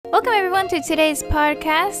Welcome everyone to today's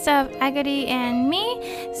podcast of Agadi and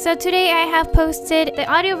me. So today I have posted the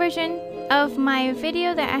audio version of my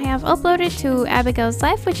video that I have uploaded to Abigail's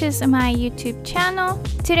Life, which is my YouTube channel.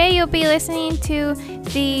 Today you'll be listening to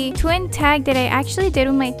the twin tag that I actually did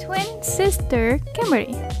with my twin sister,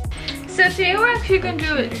 Kimberly. So today we're actually going to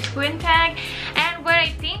do a twin tag, and what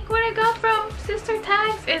I got from sister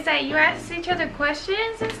tags is that you ask each other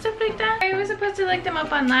questions and stuff like that. I was supposed to look them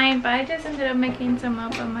up online, but I just ended up making some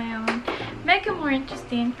up on my own. Make it more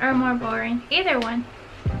interesting or more boring, either one.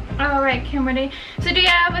 Alright, Kimberly, so do you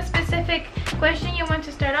have a specific question you want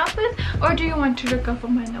to start off with, or do you want to look up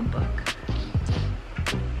on my notebook?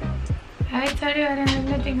 I told you I didn't have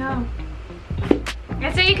anything up.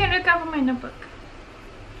 I said you can look up on my notebook.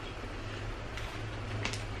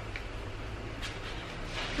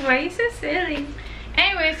 Why are you so silly?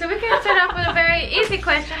 Anyway, so we can start off with a very easy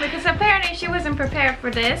question because apparently she wasn't prepared for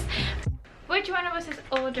this. Which one of us is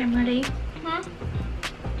older, Kimberly?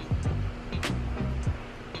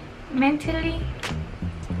 Mentally?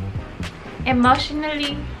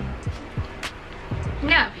 Emotionally?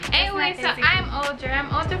 No. Anyway, so I'm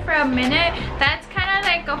older for a minute. That's kind of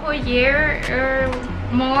like a whole year or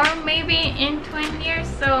more, maybe in 20 years.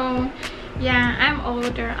 So yeah, I'm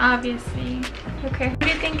older, obviously. Okay, who do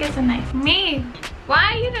you think is the nicest? Me.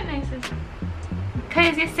 Why are you the nicest?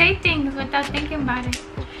 Because you say things without thinking about it.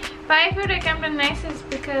 But I feel like I'm the nicest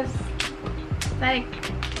because, like,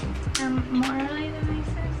 I'm morally the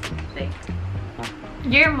nicest. Like,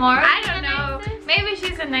 you're more. I don't know. Nicest? Maybe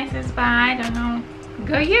she's the nicest, but I don't know.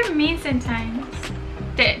 Girl, you're mean sometimes.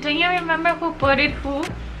 Don't you remember who bullied who?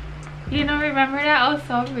 You don't remember that? Oh,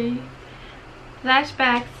 sorry.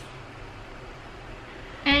 Flashbacks.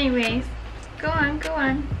 Anyways, go on.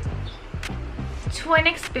 Twin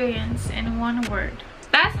experience in one word.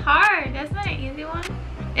 That's hard. That's not an easy one.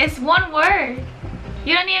 It's one word.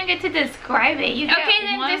 You don't even get to describe it. You okay,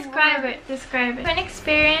 then describe it. Describe it. Twin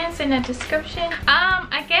experience in a description.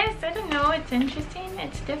 I guess, I don't know. It's interesting.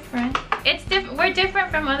 It's different. It's different. We're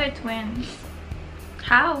different from other twins.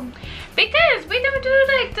 How? Because we don't do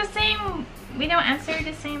like the same. We don't answer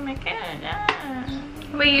the same. Like,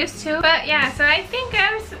 we used to, but yeah, so I think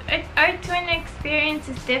our twin experience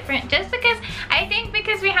is different just because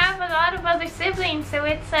we have a lot of other siblings, so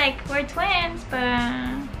it's like we're twins, but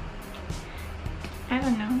I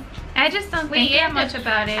don't know. I just don't think that much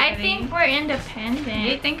about it. I think we're independent.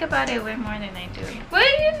 You think about it way more than I do. What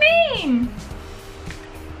do you mean?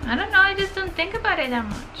 I don't know, I just don't think about it that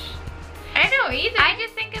much. I don't either. I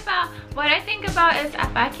just think about, what I think about is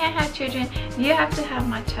if I can't have children, you have to have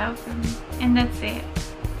my child for me, and that's it.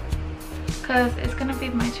 Because it's gonna be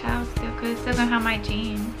my child still, because it's still gonna have my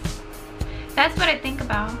genes. That's what I think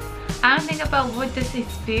about. I don't think about what this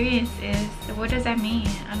experience is. What does that mean?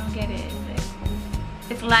 I don't get it.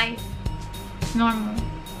 It's life. It's normal.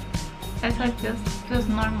 That's how it feels. It feels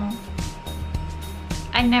normal.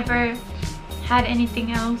 I never had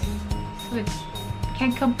anything else, so it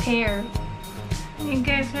can't compare. You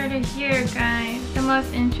guys heard it here, guys. The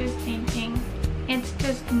most interesting thing. It's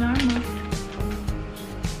just normal.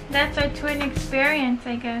 That's our twin experience,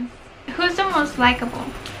 I guess. Who's the most likable?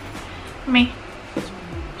 Me.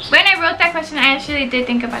 When I wrote that question, I actually did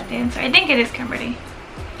think about the answer. I think it is Kimberly.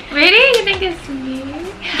 Really? You think it's me?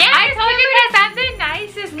 Yeah, I told you that I'm the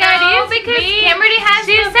nicest guy. No, because Kimberly has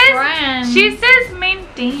friends. She says mean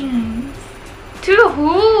things. To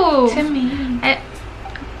who? To me.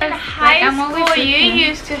 In high school, you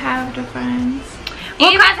used to have the friends.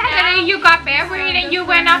 Well, because you got married and you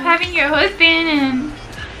went off having your husband, and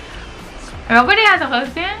nobody has a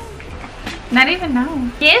husband. Not even now.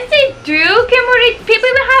 Yes, they do. Kimberly, people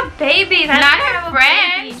even have babies. Not our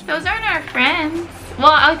friends. Those aren't our friends.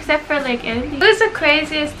 Well, except for like Ellie. Who's the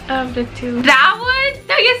craziest of the two? That one?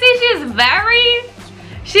 No, you see,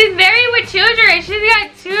 she's married with children. She's got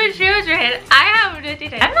 2 children. I have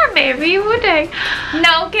nothing. I'm not married, would I?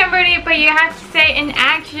 No, Kimberly, but you have to say in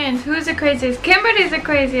actions. Who's the craziest? Kimberly's the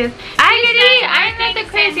craziest. I'm not the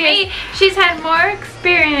craziest. She's had more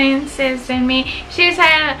experiences than me. She's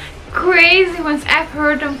had crazy ones. I've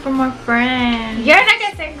heard them from her friends. You're not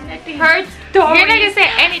gonna say nothing. Heard stories. You're not gonna say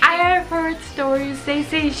anything. I have heard stories. They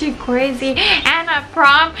say she's crazy. And at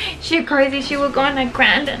prom, she's crazy. She would go on the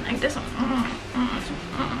ground and like this.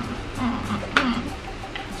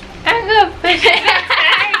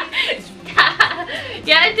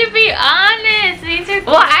 You have to be honest. These are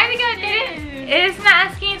well, it's not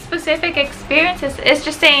asking specific experiences. It's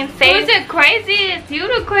just saying who's the craziest? You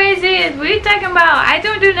the craziest. What are you talking about? I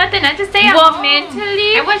don't do nothing. I just stay at home.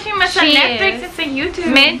 Mentally, I watch much on Netflix and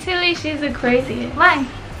YouTube. Mentally, she's the craziest. Why?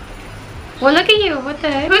 Well, look at you. What the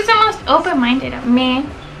heck? Who's the most open-minded of me?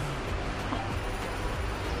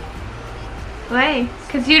 Why?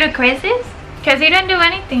 Because you're the craziest? Because you don't do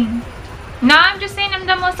anything. No, I'm just saying I'm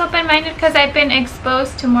the most open-minded because I've been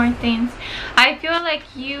exposed to more things. I feel like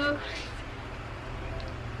you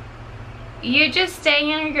just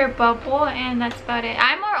stay in your bubble and that's about it.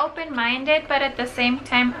 I'm more open-minded, but at the same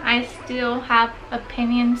time I still have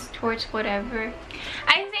opinions towards whatever.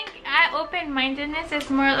 I think open-mindedness is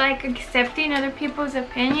more like accepting other people's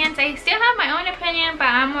opinions. I still have my own opinion, but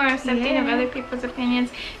I'm more accepting of other people's opinions.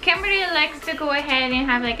 Kimberly likes to go ahead and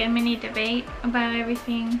have like a mini debate about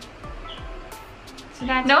everything. So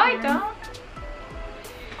that's no, I don't.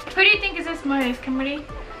 Who do you think is the smartest, Kimberly?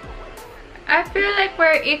 I feel like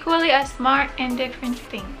we're equally as smart in different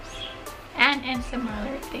things and in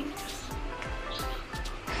similar things.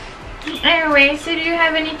 Anyway, so do you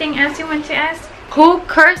have anything else you want to ask? Who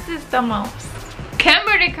curses the most?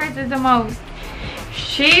 Kimberly curses the most.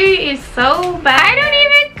 She is so bad. I don't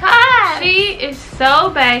even curse. She is so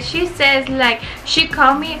bad. She says like, she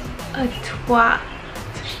called me a twat.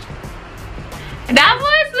 That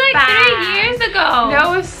was like bad. 3 years ago. That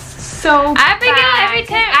was so Abigail, bad. Every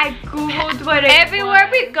time I googled what it everywhere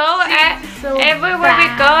was. We go, everywhere we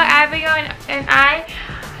go, Abigail and I,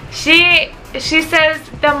 she says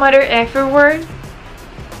the mother effer word.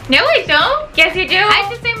 No, I don't. Yes, you do. I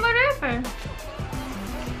just say mother effer.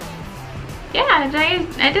 Yeah,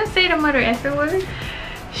 I don't say the mother effer word.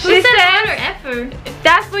 She says mother effer.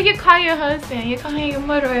 That's what you call your husband. You call him your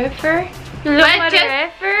mother effer. Little mother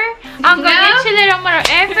effer. I'm gonna get you little mother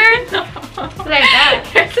effer. No. Like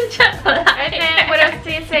that. You're such a liar. And then what else do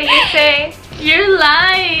you say? You say you're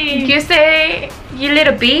lying. You say you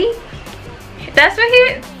little bee. That's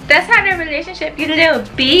what that's how the relationship. You little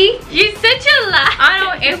bee. You're such a liar. I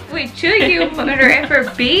don't know if we chew you mother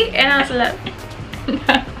effer bee. And I was like,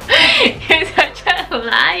 you're such a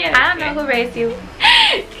liar. I don't know who raised you.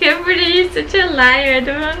 Kimberly, you're such a liar. I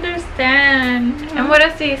don't understand. And what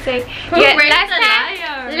else do you say? Who raised the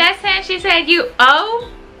liar? Last time she said you owe.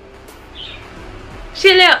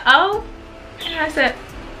 She little owe. And I said,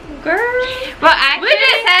 girl. Well, actually, we're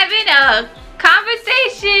just having a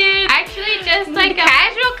conversation. Actually, just like a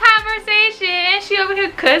casual conversation. She over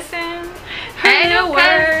here cussing. I don't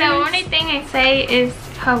cuss. The only thing I say is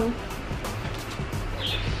hoe.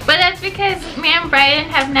 But that's because me and Brian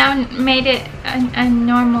have now made it a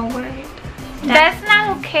normal word. That's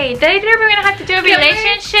not okay. Later we're gonna have to do a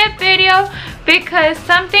relationship video because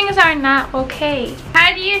some things are not okay.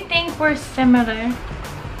 How do you think we're similar?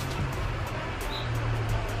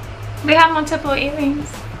 We have multiple earrings.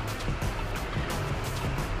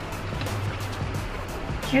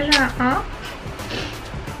 Here's that,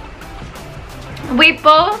 We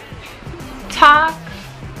both talk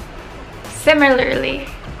similarly.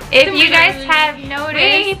 If you guys have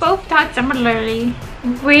noticed, we both talk similarly.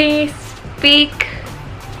 We speak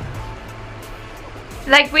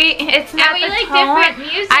like it's not the like tone. Different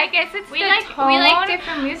music. I guess it's the tone. We like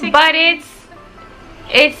different music, but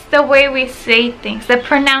it's the way we say things. The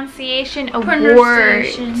pronunciation of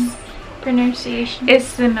words. Pronunciation is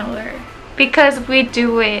similar because we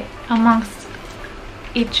do it amongst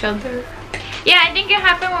each other. Yeah, I think it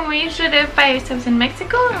happened when we used to live by ourselves in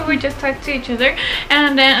Mexico and we just talked to each other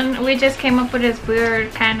and then we just came up with this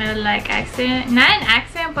weird kind of like accent. Not an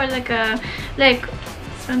accent, but like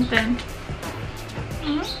something.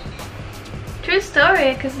 True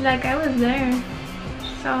story, because like I was there.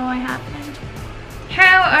 So it happened.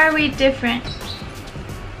 How are we different?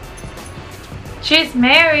 She's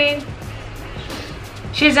married.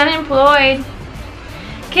 She's unemployed.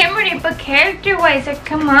 Kimberly, but character-wise, like,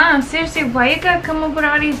 come on, seriously, why you gotta come up with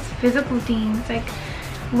all these physical things? Like,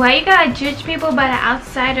 why you gotta judge people by the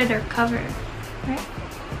outside of their cover, right?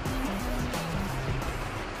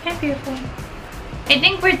 Hey, beautiful. I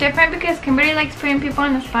think we're different because Kimberly likes putting people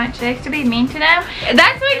on the spot. She likes to be mean to them.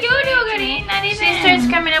 That's what you do, Goody. Not even. She starts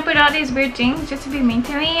coming up with all these weird things just to be mean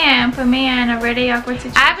to me and put me in a really awkward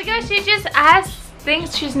situation. Abigail, she just asks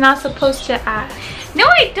things she's not supposed to ask. No,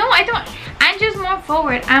 I don't. I'm just more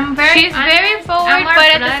forward. She's very forward,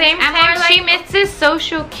 but at the same time, she misses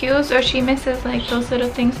social cues, or she misses like those little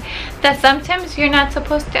things that sometimes you're not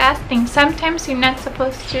supposed to ask things. Sometimes you're not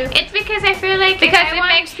supposed to. It's because I feel like it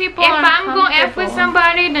makes people uncomfortable. If I'm going F with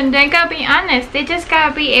somebody, then they gotta be honest. They just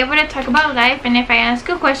gotta be able to talk about life, and if I ask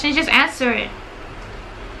a question, just answer it.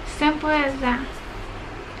 Simple as that.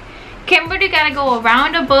 Kimberly gotta go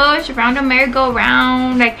around the bush, around the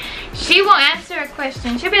merry-go-round. Like, she won't answer a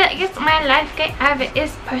question. She'll be like, "It's my life, get out of it.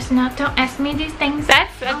 It's personal. Don't ask me these things."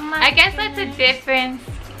 I guess that's a difference.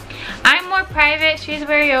 I'm more private. She's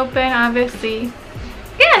very open, obviously.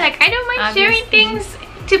 Yeah, like I don't mind sharing things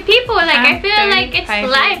to people. Like I feel like it's 35.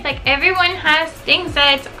 life. Like everyone has things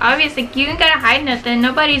that it's obvious. Like you ain't gotta hide nothing.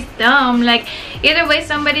 Nobody's dumb. Like either way,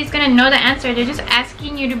 somebody's gonna know the answer. They're just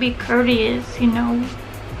asking you to be courteous, you know.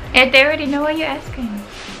 If they already know what you're asking,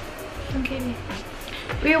 don't get it.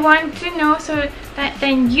 We want to know so that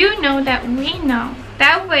then you know that we know.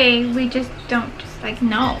 That way we just don't just like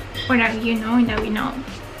know, or that you know and that we know.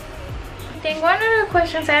 I think one of the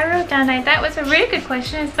questions I wrote down I thought was a really good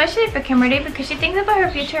question, especially for Kimberly, because she thinks about her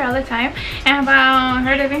future all the time and about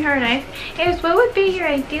her living her life, is what would be your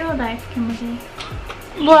ideal life, Kimberly?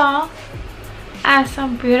 Well, I have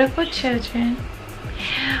some beautiful children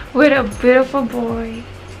with a beautiful boy.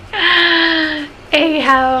 I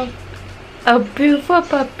have a beautiful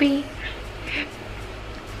puppy,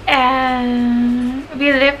 and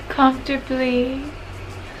we live comfortably.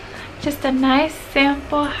 Just a nice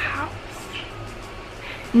simple house,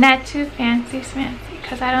 not too fancy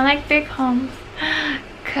because I don't like big homes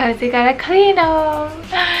because you gotta clean them.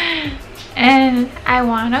 And I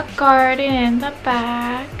want a garden in the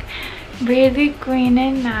back, really green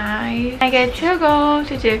and nice. I get to go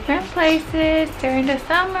to different places during the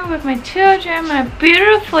summer with my children, my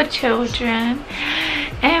beautiful children,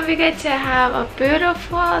 and we get to have a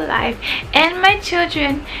beautiful life. And my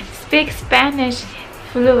children speak Spanish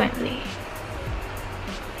fluently,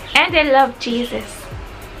 and they love Jesus.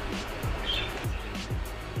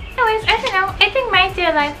 Anyways, I don't know, I think my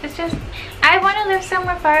ideal life is just I want to live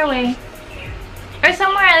somewhere far away, or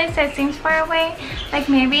somewhere at least that seems far away, like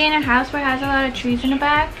maybe in a house where it has a lot of trees in the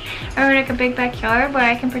back, or like a big backyard where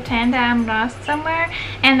I can pretend that I'm lost somewhere,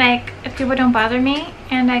 and like if people don't bother me,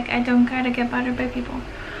 and like I don't gotta get bothered by people.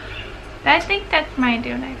 I think that's my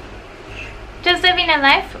ideal life. Just living a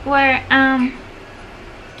life where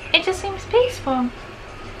it just seems peaceful.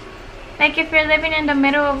 Like if you're living in the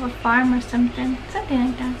middle of a farm or something like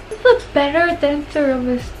that. What's the better dancer of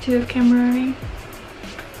us two, Kimberly?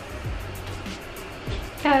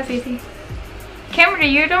 That was easy. Kimberly,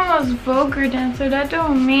 you're the most vulgar dancer. That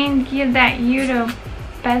don't mean that you're the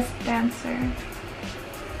best dancer.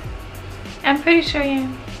 I'm pretty sure you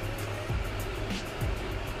am.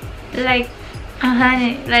 Like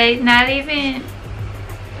 100, like not even,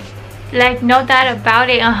 like no doubt about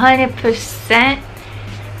it, 100%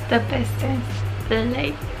 the best dancer.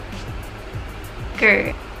 Like,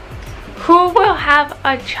 girl, who will have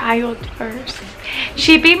a child first?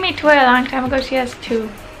 She beat me to it a long time ago. She has 2.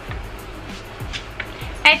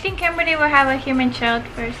 I think Kimberly will have a human child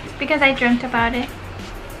first because I dreamt about it.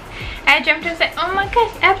 I dreamt of saying, oh my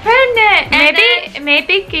gosh, I'm pregnant.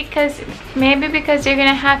 Maybe because you're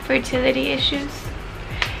gonna have fertility issues.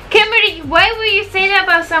 Kimberly, why would you say that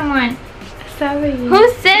about someone? Sorry.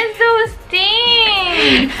 Who says those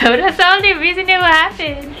things? So that's the only reason it will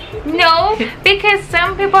happen. No, because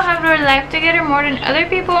some people have their life together more than other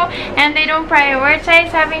people, and they don't prioritize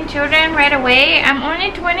having children right away. I'm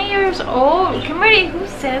only 20 years old. Kimberly, who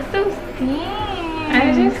says those things?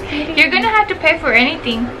 I'm just kidding. You're gonna have to pay for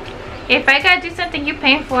anything. If I gotta do something, you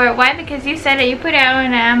pay for it. Why? Because you said it. You put it out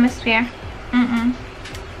in the atmosphere.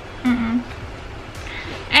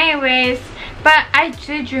 Anyways, but I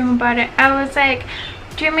did dream about it. I was like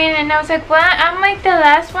dreaming, and I was like, well, I'm like the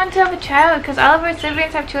last one to have a child because all of our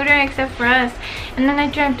siblings have children except for us. And then I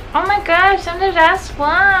dreamt, oh my gosh, I'm the last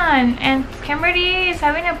one, and Kimberly is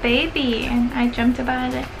having a baby, and I dreamt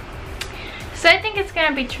about it. So I think it's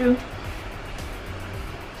gonna be true.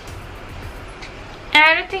 And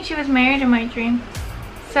I don't think she was married in my dream.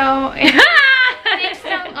 So things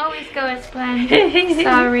don't always go as planned.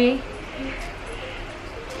 Sorry.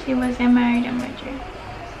 She wasn't married in my dream.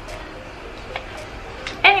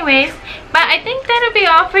 Anyways, but I think that'll be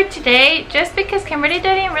all for today, just because Kimberly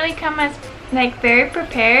didn't really come as like very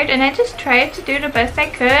prepared, and I just tried to do the best I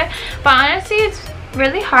could. But honestly, it's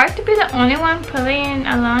really hard to be the only one pulling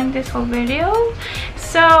along this whole video.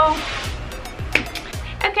 So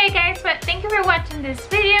okay guys, but thank you for watching this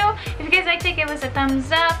video. If you guys liked it, give us a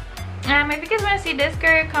thumbs up. If you guys want to see this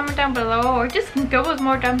girl, comment down below, or just give us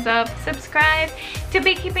more thumbs up. Subscribe to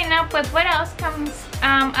be keeping up with what else comes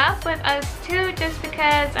up with us too, just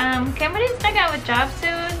because Kimberly's not gonna have a job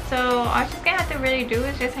soon, so all she's gonna have to really do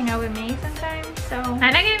is just hang out with me sometimes. So I'm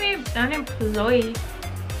not gonna be unemployed.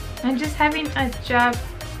 I'm just having a job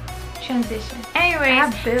transition.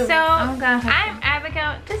 Anyways, so I'm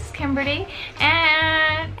Abigail, this is Kimberly,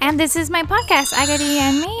 and this is my podcast, I Got You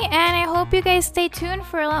and Me, and I hope you guys stay tuned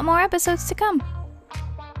for a lot more episodes to come.